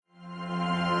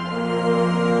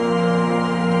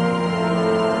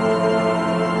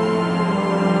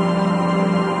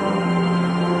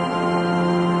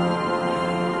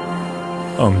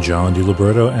I'm John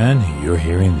DiLiberto, and you're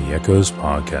hearing the Echoes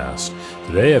podcast.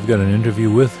 Today I've got an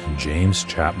interview with James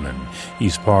Chapman.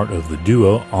 He's part of the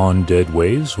duo On Dead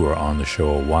Waves, who were on the show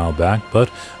a while back, but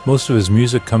most of his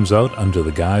music comes out under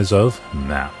the guise of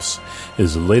Maps.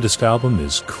 His latest album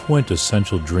is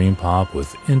quintessential dream pop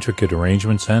with intricate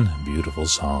arrangements and beautiful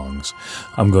songs.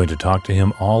 I'm going to talk to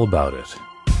him all about it.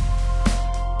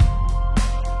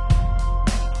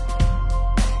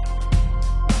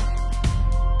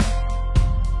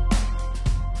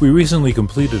 We recently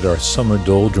completed our Summer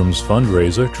Doldrums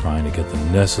fundraiser, trying to get the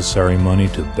necessary money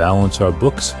to balance our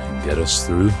books and get us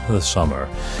through the summer.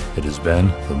 It has been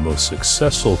the most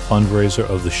successful fundraiser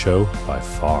of the show by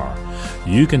far.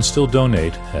 You can still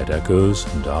donate at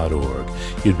echoes.org.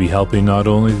 You'd be helping not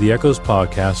only the Echoes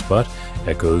podcast, but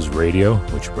Echoes Radio,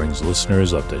 which brings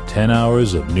listeners up to 10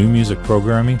 hours of new music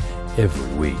programming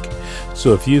every week.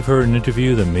 So if you've heard an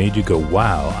interview that made you go,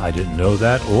 wow, I didn't know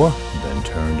that, or then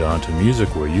turned on to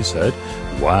music where you said,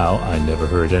 wow, I never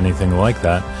heard anything like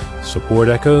that, support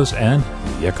Echoes and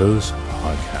the Echoes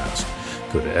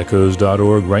podcast. Go to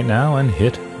echoes.org right now and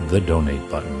hit the donate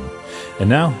button. And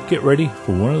now get ready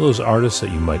for one of those artists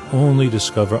that you might only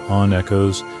discover on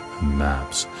Echoes,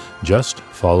 Maps. Just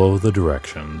follow the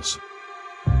directions.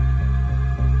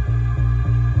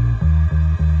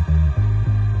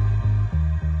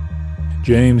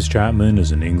 James Chapman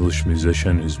is an English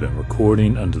musician who's been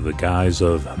recording under the guise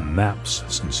of Maps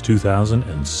since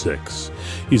 2006.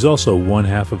 He's also one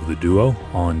half of the duo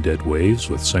On Dead Waves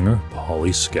with singer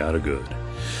Polly Scattergood.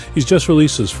 He's just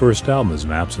released his first album as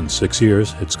Maps in 6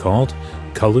 years. It's called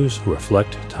Colors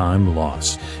Reflect Time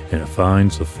Lost, and it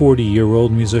finds the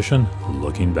 40-year-old musician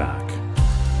looking back.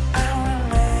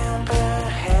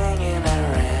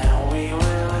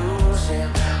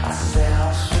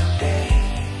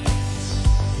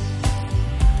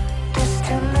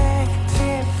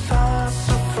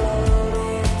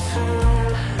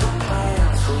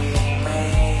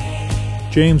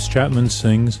 James Chapman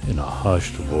sings in a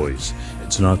hushed voice.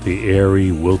 It's not the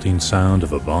airy, wilting sound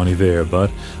of a Bon Iver,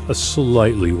 but a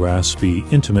slightly raspy,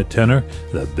 intimate tenor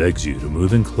that begs you to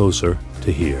move in closer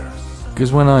to hear.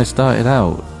 Because when I started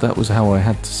out, that was how I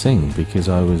had to sing, because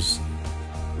I was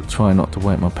trying not to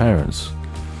wake my parents,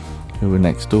 who were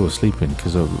next door sleeping,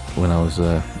 because when I was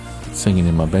singing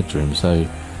in my bedroom. So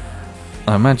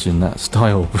I imagine that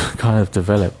style kind of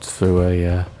developed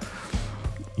through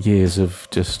years of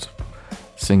just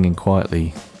singing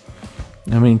quietly.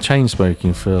 I mean, chain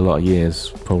smoking for a lot of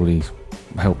years probably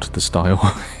helped the style,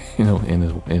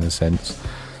 in a sense.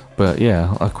 But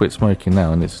yeah, I quit smoking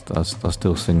now, and I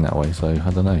still sing that way. So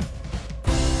I don't know.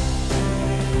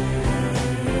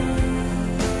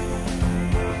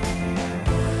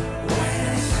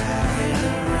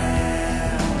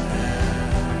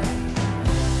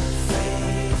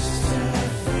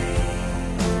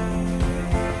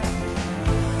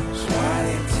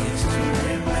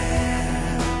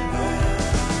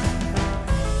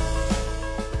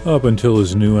 Up until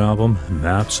his new album,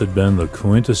 Maps had been the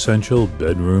quintessential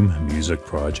bedroom music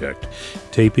project.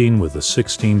 Taping with a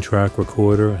 16-track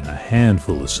recorder and a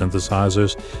handful of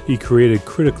synthesizers, he created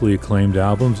critically acclaimed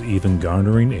albums, even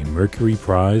garnering a Mercury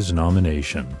Prize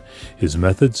nomination. His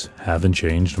methods haven't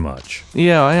changed much.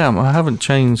 Yeah, I haven't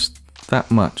changed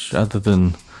that much, other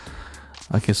than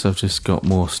I guess I've just got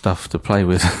more stuff to play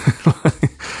with.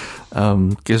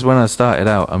 Because when I started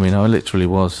out, I mean, I literally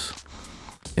was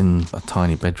in a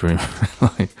tiny bedroom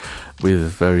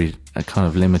with very kind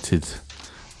of limited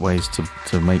ways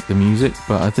to make the music,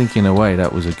 but I think in a way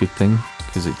that was a good thing,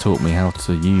 because it taught me how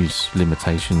to use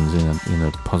limitations in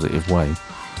a positive way.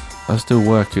 I still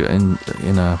work in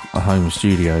a home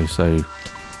studio, so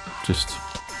just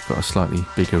got a slightly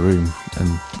bigger room and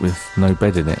with no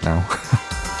bed in it now.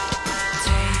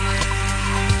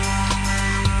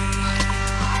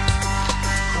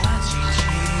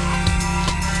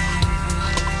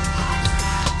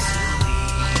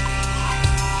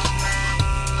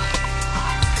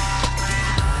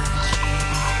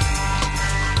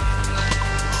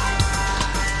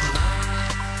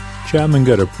 Chapman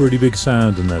got a pretty big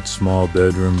sound in that small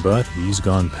bedroom, but he's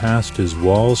gone past his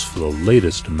walls for the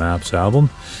latest Maps album.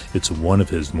 It's one of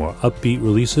his more upbeat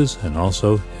releases and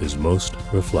also his most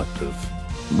reflective.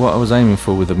 What I was aiming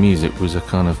for with the music was a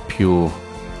kind of pure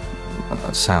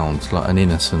sound, like an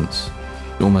innocence,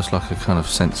 almost like a kind of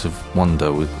sense of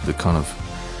wonder with the kind of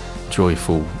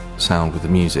joyful sound with the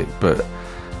music. But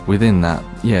within that,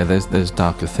 yeah, there's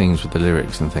darker things with the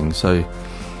lyrics and things. So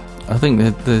I think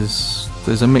that there's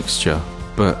a mixture,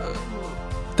 but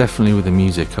definitely with the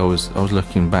music, I was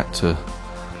looking back to,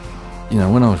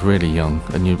 when I was really young,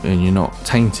 and you're not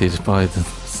tainted by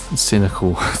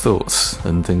cynical thoughts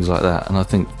and things like that. And I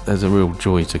think there's a real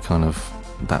joy to kind of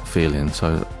that feeling.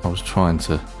 So I was trying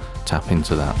to tap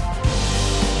into that.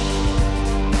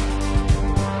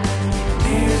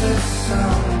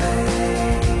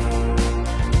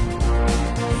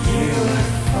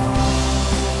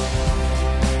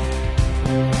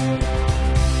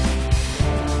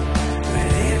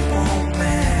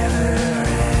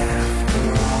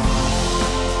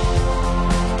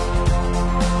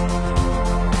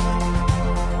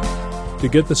 To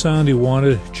get the sound he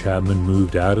wanted, Chapman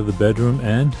moved out of the bedroom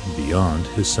and beyond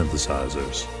his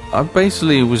synthesizers. I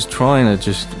basically was trying to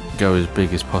just go as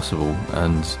big as possible,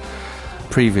 and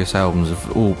previous albums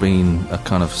have all been a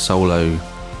kind of solo,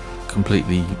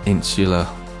 completely insular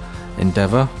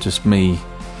endeavour, just me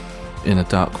in a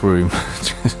dark room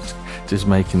just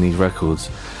making these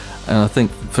records. And I think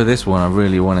for this one I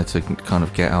really wanted to kind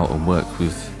of get out and work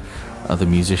with other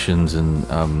musicians,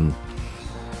 and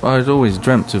I'd always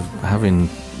dreamt of having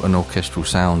an orchestral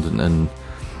sound and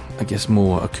I guess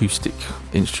more acoustic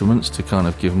instruments to kind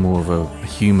of give more of a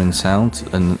human sound,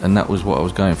 and that was what I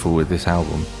was going for with this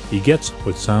album. He gets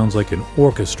what sounds like an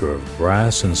orchestra of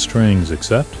brass and strings,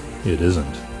 except it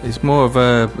isn't. It's more of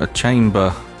a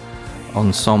chamber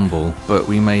ensemble, but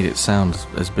we made it sound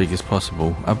as big as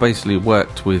possible. I basically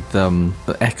worked with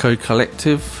the Echo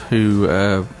Collective,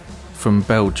 who from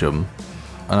Belgium,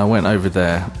 and I went over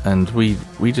there and we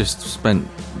just spent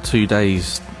 2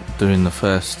 days doing the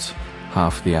first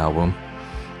half of the album,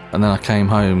 and then I came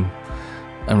home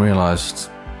and realised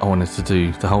I wanted to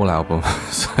do the whole album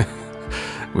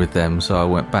with them, so I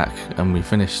went back and we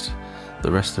finished the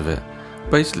rest of it.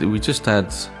 Basically we just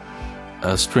had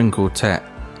a string quartet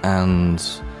and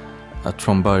a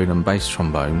trombone and bass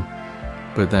trombone,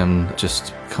 but then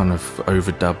just kind of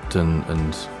overdubbed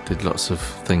and did lots of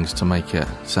things to make it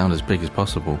sound as big as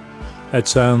possible. That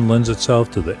sound lends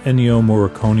itself to the Ennio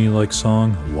Morricone-like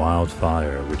song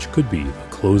Wildfire, which could be the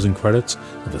closing credits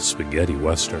of a spaghetti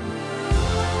western.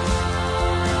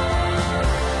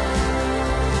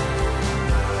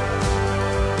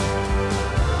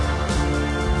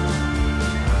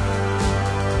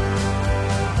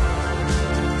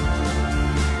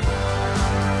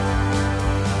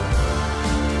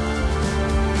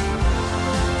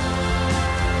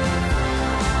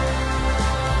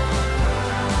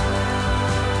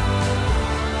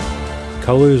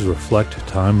 Colors Reflect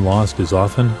Time Lost is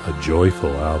often a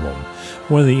joyful album.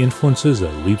 One of the influences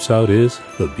that leaps out is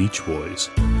the Beach Boys.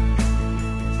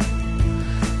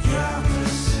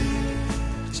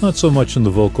 It's not so much in the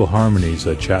vocal harmonies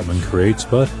that Chapman creates,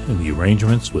 but in the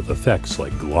arrangements with effects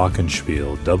like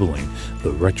glockenspiel doubling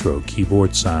the retro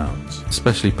keyboard sounds.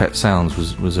 Especially Pet Sounds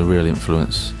was a real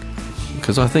influence,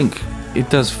 because I think it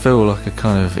does feel like a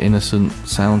kind of innocent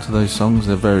sound to those songs.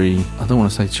 They're very, I don't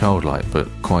want to say childlike, but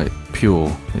quite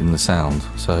pure in the sound.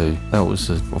 So that was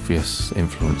an obvious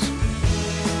influence.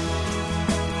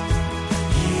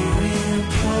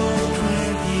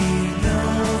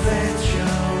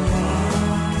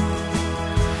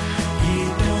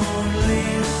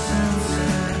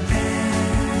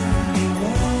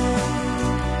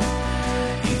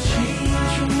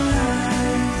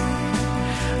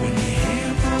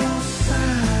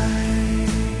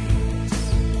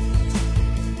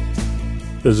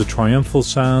 There's a triumphal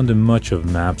sound in much of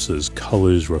Maps's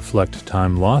Colors Reflect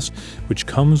Time Lost, which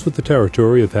comes with the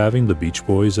territory of having the Beach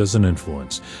Boys as an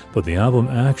influence, but the album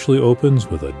actually opens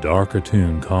with a darker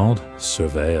tune called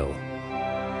Surveil.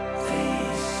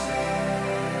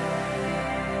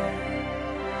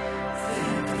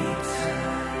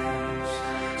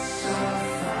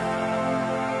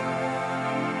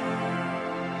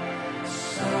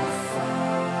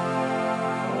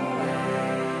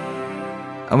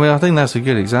 I mean, I think that's a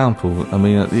good example. I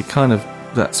mean, it kind of,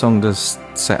 that song does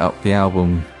set up the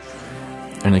album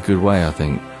in a good way, I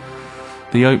think.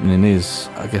 The opening is,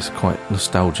 I guess, quite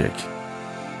nostalgic.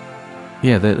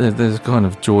 Yeah, there's a kind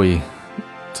of joy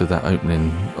to that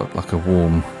opening, like a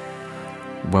warm,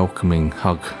 welcoming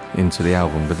hug into the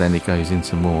album, but then it goes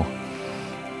into more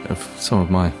of some of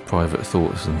my private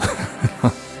thoughts and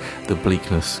the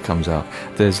bleakness comes out.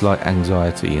 There's like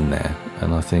anxiety in there,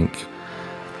 and I think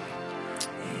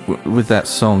with that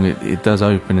song, it does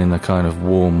open in a kind of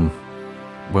warm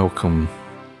welcome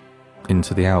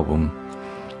into the album,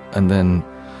 and then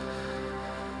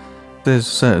there's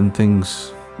certain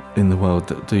things in the world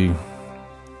that do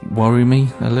worry me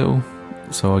a little,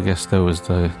 so I guess there was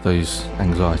those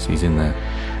anxieties in there.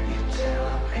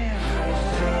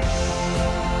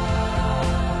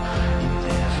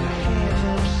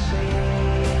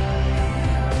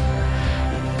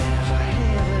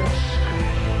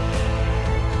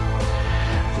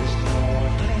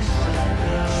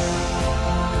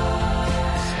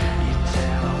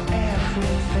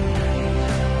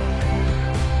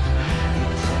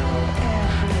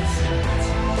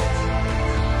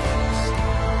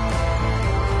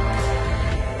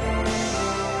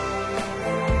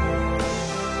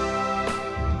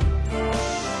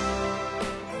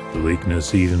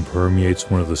 darkness even permeates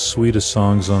one of the sweetest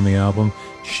songs on the album,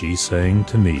 She Sang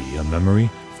to Me, a memory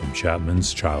from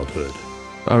Chapman's childhood.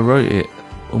 I wrote it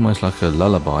almost like a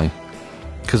lullaby,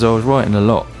 because I was writing a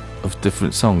lot of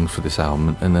different songs for this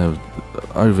album, and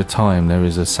over time there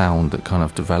is a sound that kind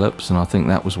of develops, and I think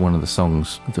that was one of the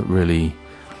songs that really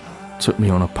took me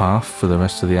on a path for the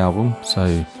rest of the album.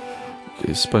 So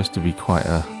it's supposed to be quite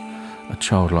a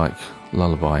childlike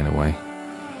lullaby in a way,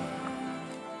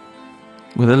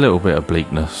 with a little bit of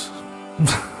bleakness.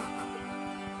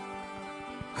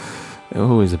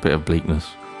 Always a bit of bleakness.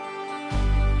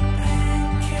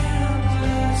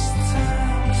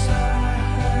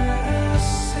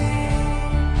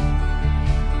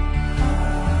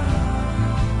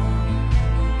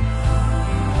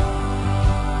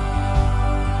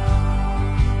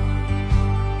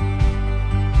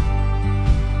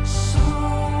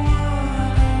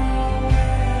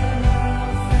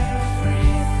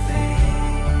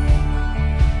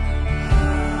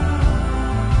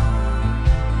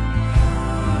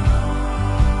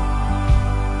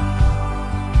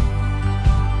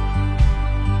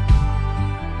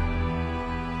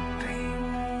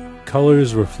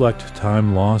 Colors Reflect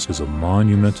Time Lost is a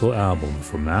monumental album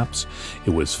for Maps. It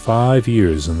was 5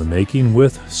 years in the making,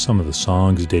 with some of the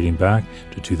songs dating back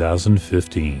to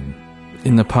 2015.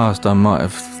 In the past, I might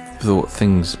have thought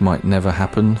things might never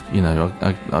happen. You know,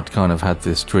 I'd kind of had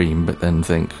this dream, but then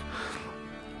think,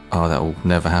 oh, that will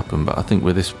never happen. But I think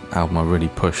with this album, I really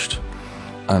pushed,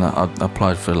 and I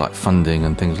applied for like funding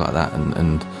and things like that,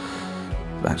 and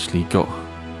actually got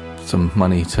some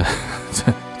money to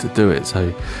do it.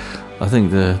 So I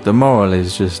think the moral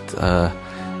is just,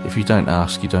 if you don't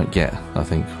ask, you don't get, I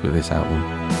think, with this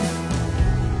album.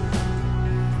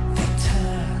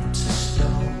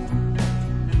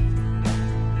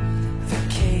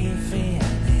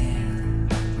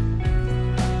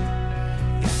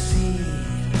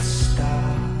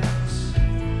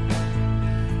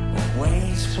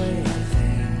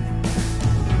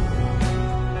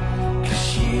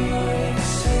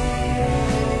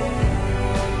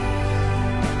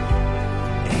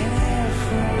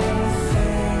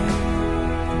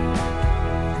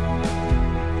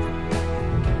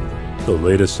 The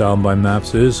latest album by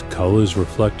Maps is Colors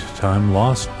Reflect Time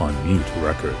Lost on Mute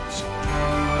Records.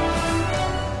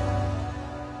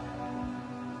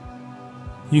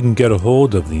 You can get a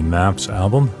hold of the Maps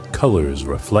album, Colors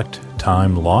Reflect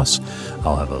Time Lost.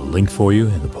 I'll have a link for you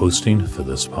in the posting for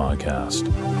this podcast.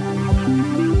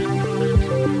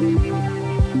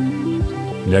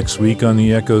 Next week on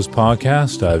the Echoes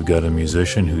podcast, I've got a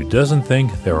musician who doesn't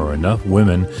think there are enough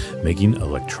women making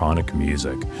electronic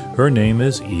music. Her name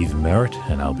is Eve Merritt,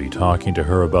 and I'll be talking to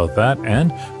her about that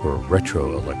and her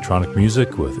retro electronic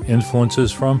music with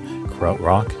influences from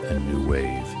krautrock and new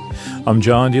wave. I'm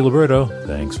John DiLiberto.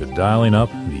 Thanks for dialing up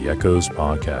the Echoes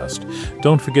podcast.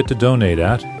 Don't forget to donate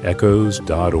at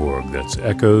echoes.org. That's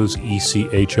echoes,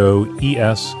 ECHOES.org,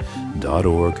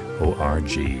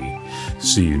 O-R-G.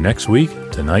 See you next week,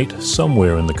 tonight,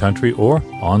 somewhere in the country, or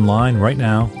online right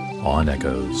now on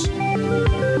Echoes.